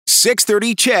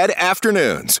6:30 CHED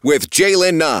Afternoons with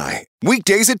Jaylen Nye.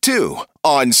 Weekdays at 2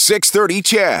 on 6:30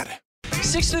 CHED.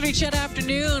 6:30 CHED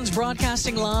Afternoons,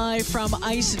 broadcasting live from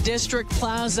Ice District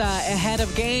Plaza ahead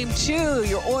of Game 2.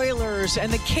 Your Oilers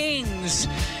and the Kings,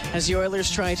 as the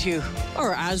Oilers try to,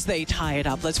 or as they tie it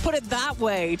up, let's put it that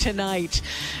way, tonight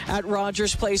at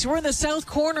Rogers Place. We're in the south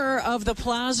corner of the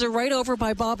plaza, right over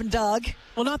by Bob and Doug.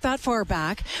 Well, not that far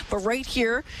back, but right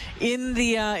here in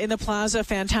the plaza.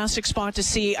 Fantastic spot to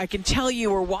see. I can tell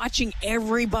you, we're watching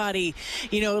everybody.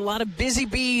 You know, a lot of busy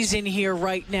bees in here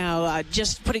right now,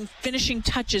 just finishing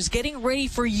touches, getting ready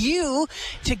for you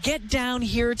to get down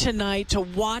here tonight to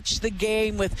watch the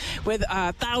game with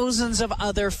thousands of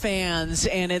other fans,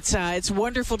 and it's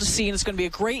wonderful to see, and it's going to be a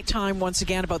great time once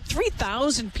again. About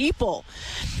 3,000 people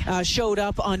showed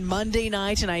up on Monday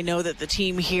night, and I know that the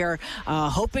team here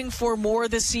hoping for more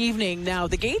this evening. Now,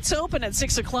 the gates open at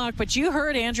 6 o'clock, but you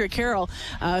heard Andrea Carroll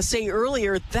say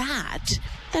earlier that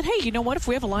hey, you know what, if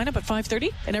we have a lineup at 5:30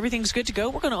 and everything's good to go,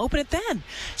 we're going to open it then.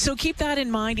 So keep that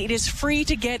in mind. It is free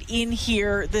to get in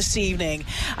here this evening.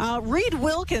 Reed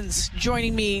Wilkins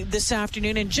joining me this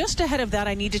afternoon, and just ahead of that,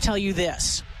 I need to tell you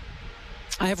this.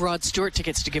 I have Rod Stewart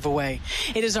tickets to give away.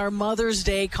 It is our Mother's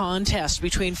Day contest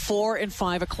between 4 and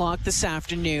 5 o'clock this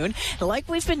afternoon. Like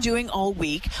we've been doing all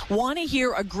week, want to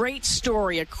hear a great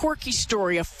story, a quirky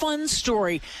story, a fun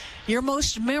story, your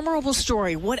most memorable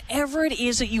story, whatever it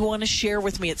is that you want to share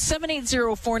with me. It's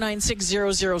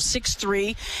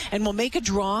 780-496-0063, and we'll make a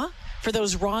draw for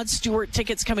those Rod Stewart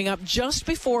tickets coming up just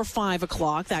before 5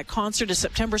 o'clock. That concert is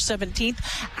September 17th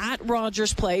at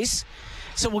Rogers Place.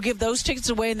 So we'll give those tickets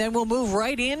away, and then we'll move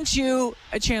right into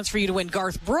a chance for you to win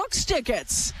Garth Brooks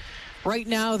tickets. Right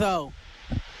now, though,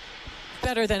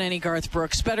 better than any Garth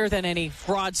Brooks, better than any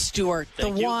Rod Stewart,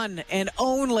 one and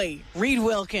only Reed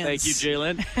Wilkins. Thank you,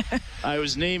 Jaylen. I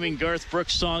was naming Garth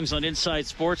Brooks songs on Inside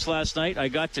Sports last night. I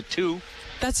got to 2.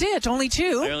 That's it, only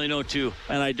 2? I only know 2,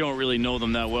 and I don't really know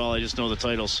them that well. I just know the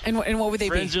titles. And what would they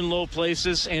Friends be? in Low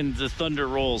Places and The Thunder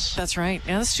Rolls. That's right.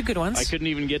 Yeah, that's 2 good ones. I couldn't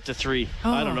even get to 3.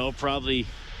 Oh. I don't know, probably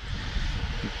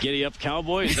Giddy Up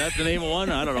Cowboy. Is that the name of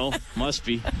one? I don't know. Must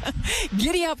be.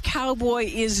 Giddy Up Cowboy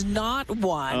is not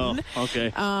one. Oh,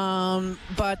 okay.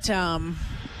 But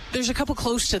there's a couple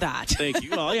close to that. Thank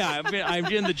you. Well, yeah, I'm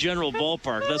in the general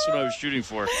ballpark. That's what I was shooting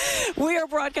for. We are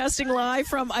broadcasting live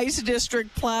from Ice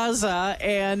District Plaza.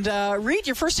 And Reed,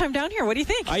 your first time down here. What do you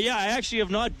think? Yeah, I actually have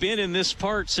not been in this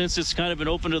part since it's kind of been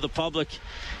open to the public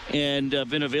and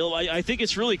been available. I think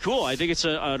it's really cool. I think it's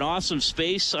an awesome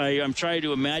space. I'm trying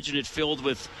to imagine it filled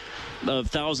with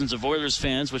thousands of Oilers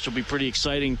fans, which will be pretty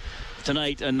exciting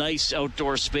tonight. A nice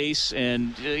outdoor space.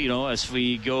 And, as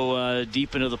we go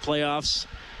deep into the playoffs,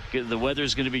 the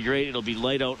weather's going to be great. It'll be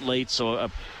light out late, so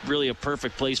really a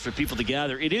perfect place for people to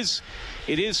gather. It is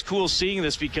cool seeing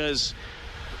this because,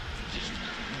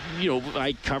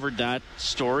 I covered that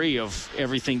story of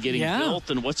everything getting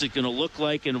built and what's it going to look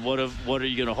like and what are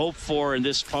you going to hope for. And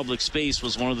this public space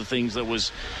was one of the things that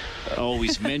was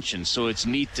always mentioned. So it's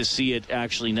neat to see it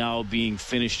actually now being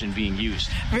finished and being used.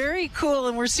 Very cool.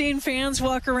 And we're seeing fans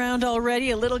walk around already.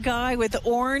 A little guy with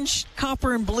orange,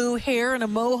 copper, and blue hair and a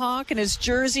mohawk and his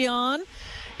jersey on.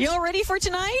 You all ready for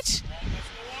tonight?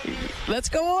 Let's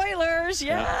go Oilers.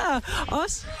 Yeah.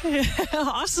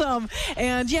 Awesome.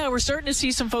 And we're starting to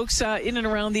see some folks in and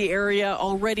around the area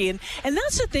already. And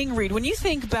that's the thing, Reed, when you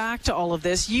think back to all of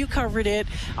this, you covered it,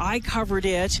 I covered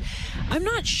it. I'm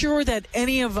not sure that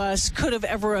any of us could have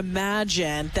ever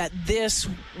imagined that this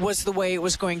was the way it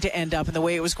was going to end up and the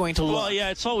way it was going to look. Well,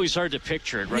 yeah, it's always hard to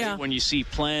picture it, right? Yeah. When you see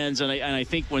plans, and I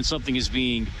think when something is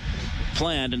being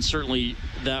planned, and certainly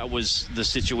that was the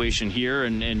situation here,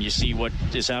 and you see what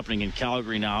is happening in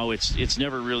Calgary now. It's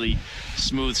never really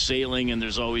smooth sailing, and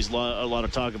there's always a lot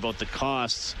of talk about the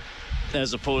costs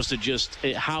as opposed to just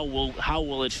how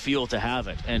will it feel to have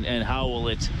it, and how will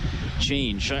it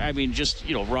change. I mean, just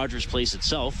Rogers Place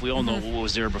itself, we all know what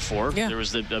was there before. There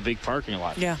was a big parking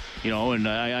lot, and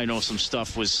I know some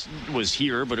stuff was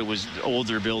here, but it was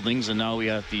older buildings, and now we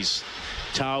have these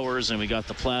towers, and we got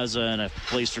the plaza and a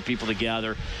place for people to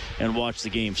gather and watch the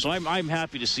game. So I'm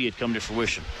happy to see it come to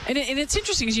fruition. And it's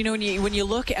interesting because when you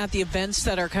look at the events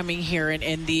that are coming here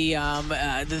and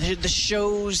the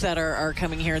shows that are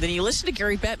coming here, then you listen to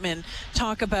Gary Bettman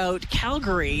talk about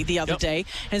Calgary the other day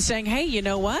and saying, hey, you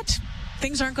know what?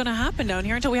 Things aren't going to happen down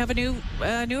here until we have a new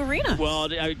arena. Well,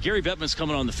 Gary Bettman's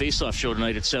coming on the Face-Off show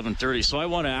tonight at 7:30, so I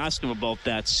want to ask him about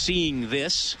that, seeing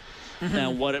this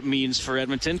and what it means for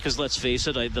Edmonton, because let's face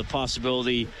it, the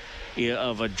possibility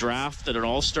of a draft and an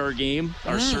all-star game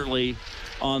are certainly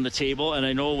on the table. And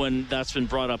I know when that's been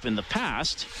brought up in the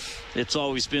past, it's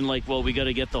always been like, well, we got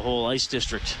to get the whole ice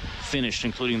district finished,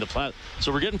 including the Plaza.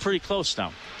 So we're getting pretty close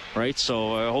now, right?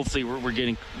 So hopefully we're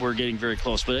getting very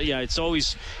close. But yeah, it's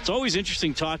always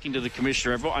interesting talking to the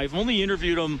commissioner. I've only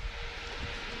interviewed him.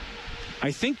 I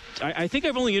think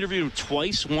I've only interviewed him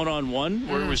twice, one-on-one,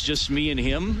 where it was just me and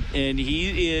him. And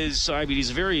he's a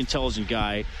very intelligent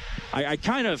guy. I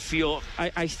kind of feel,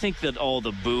 I think that all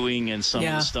the booing and some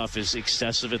of the stuff is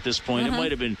excessive at this point. It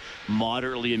might have been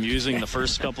moderately amusing the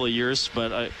first couple of years,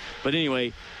 but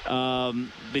anyway,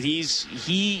 but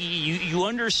you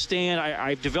understand,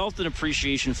 I've developed an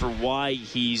appreciation for why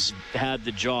he's had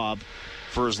the job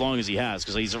for as long as he has,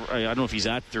 because I don't know if he's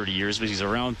at 30 years, but he's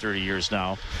around 30 years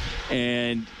now,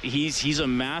 and he's a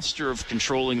master of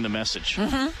controlling the message.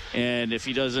 And if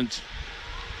he doesn't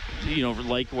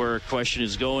like where a question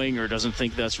is going or doesn't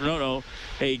think that's no.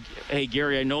 Hey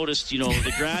Gary, I noticed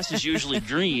the grass is usually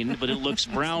green, but it looks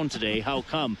brown today. How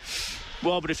come?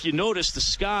 Well, but if you notice, the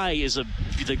sky is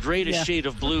the greatest shade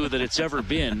of blue that it's ever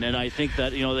been, and I think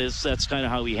that that's kind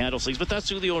of how he handles things. But that's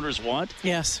who the owners want.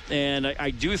 Yes. And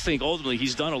I do think ultimately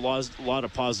he's done a lot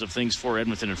of positive things for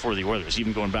Edmonton and for the Oilers,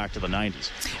 even going back to the 90s.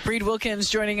 Reed Wilkins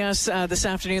joining us this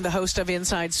afternoon, the host of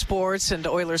Inside Sports and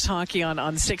Oilers Hockey on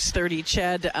 6:30.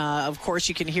 Ched, of course,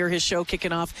 you can hear his show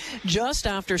kicking off just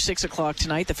after 6 o'clock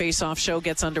tonight. The face-off show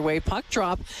gets underway. Puck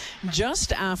drop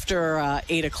just after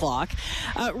 8 o'clock.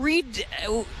 Reed,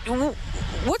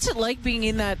 what's it like being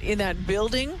in that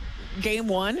building, game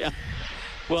one? Yeah.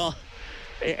 Well,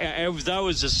 that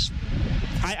was just.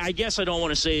 I guess I don't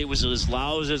want to say it was as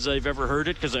loud as I've ever heard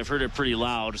it, because I've heard it pretty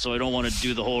loud, so I don't want to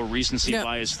do the whole recency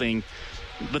bias thing.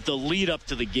 But the lead up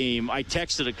to the game, I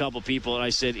texted a couple people and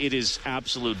I said, it is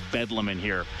absolute bedlam in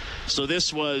here. So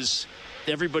this was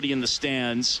everybody in the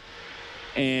stands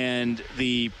and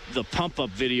the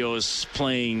pump-up videos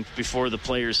playing before the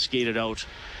players skated out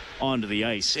onto the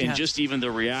ice, and just even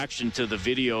the reaction to the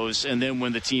videos, and then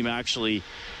when the team actually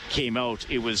came out,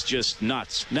 it was just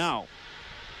nuts. Now,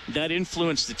 that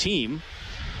influenced the team,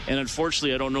 and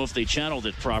unfortunately I don't know if they channeled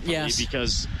it properly,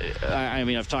 because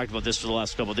I've talked about this for the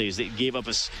last couple of days. They gave up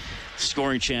a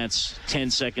scoring chance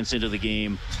 10 seconds into the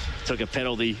game, took a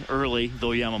penalty early, though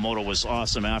Yamamoto was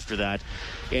awesome after that.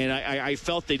 And I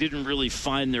felt they didn't really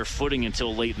find their footing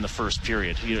until late in the first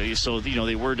period.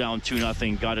 They were down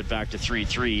 2-0, got it back to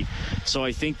 3-3. So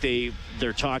I think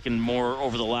they're talking more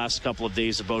over the last couple of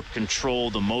days about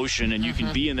controlled emotion, and you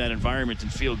can be in that environment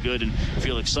and feel good and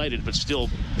feel excited, but still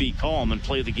be calm and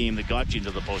play the game that got you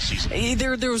into the postseason.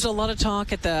 There was a lot of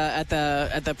talk at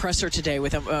the presser today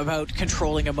about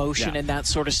controlling emotion and that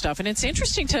sort of stuff, and it's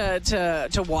interesting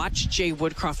to watch Jay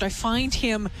Woodcroft. I find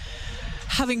him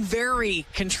having very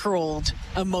controlled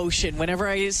emotion. Whenever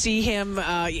I see him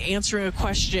answering a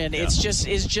question, it's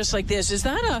just like this. Is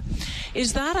that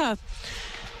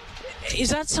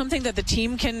something that the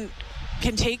team can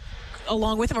take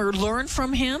along with him or learn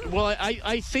from him? Well,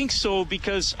 I think so,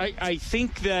 because I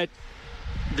think that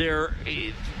there,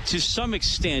 to some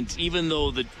extent, even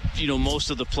though most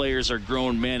of the players are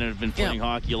grown men and have been playing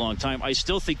hockey a long time, I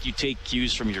still think you take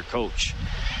cues from your coach.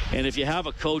 And if you have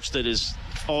a coach that is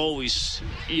always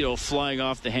flying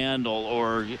off the handle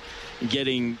or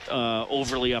getting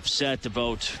overly upset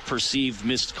about perceived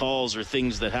missed calls or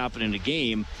things that happen in a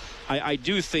game, I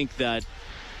do think that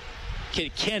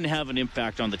it can have an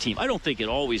impact on the team. I don't think it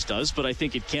always does, but I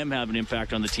think it can have an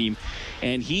impact on the team.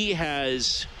 And he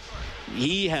has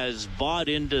bought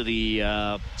into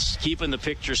the keeping the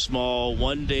picture small,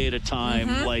 one day at a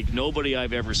time, like nobody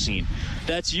I've ever seen.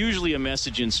 That's usually a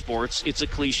message in sports. It's a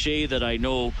cliche that I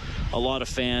know a lot of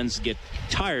fans get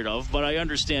tired of, but I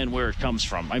understand where it comes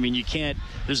from. I mean,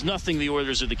 there's nothing the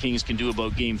Oilers or the Kings can do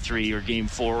about Game 3 or Game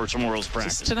 4 or tomorrow's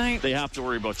practice. Just tonight. They have to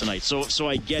worry about tonight. So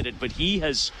I get it, but he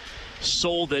has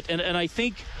sold it, and I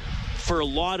think for a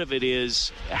lot of it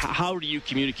is, how do you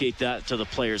communicate that to the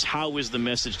players? How is the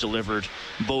message delivered,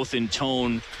 both in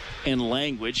tone and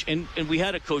language? And we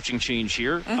had a coaching change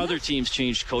here. Other teams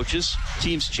changed coaches.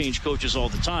 Teams change coaches all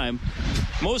the time.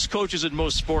 Most coaches in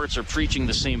most sports are preaching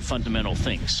the same fundamental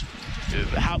things.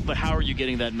 But how are you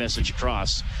getting that message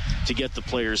across to get the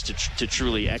players to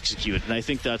truly execute it? And I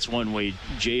think that's one way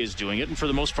Jay is doing it, and for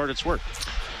the most part, it's worked.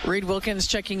 Reed Wilkins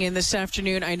checking in this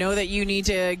afternoon. I know that you need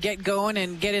to get going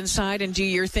and get inside and do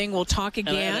your thing. We'll talk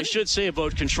again. And I should say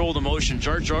about controlled emotion,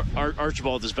 George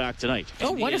Archibald is back tonight.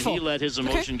 Oh, wonderful. And he let his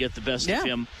emotion get the best of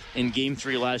him in Game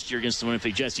 3 last year against the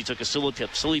Winnipeg Jets. He took a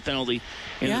silly penalty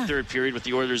in the third period with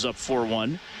the Oilers up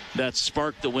 4-1. That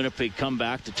sparked the Winnipeg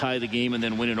comeback to tie the game and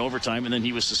then win in overtime, and then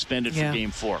he was suspended for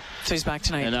Game 4. So he's back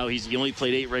tonight. And now he only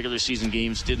played 8 regular season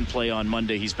games, didn't play on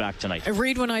Monday. He's back tonight.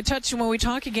 Reed, when we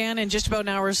talk again in just about an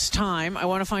hour's time, I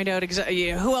want to find out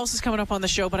who else is coming up on the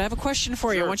show, but I have a question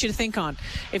for you I want you to think on.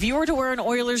 If you were to wear an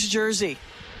Oilers jersey,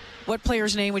 what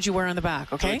player's name would you wear on the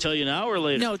back, okay? Can I tell you now or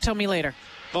later? No, tell me later.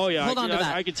 Oh, yeah. Hold on to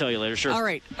that. I can tell you later, sure. All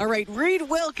right. Reed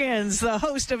Wilkins, the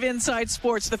host of Inside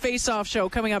Sports, the Face-Off Show,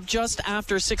 coming up just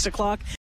after 6 o'clock.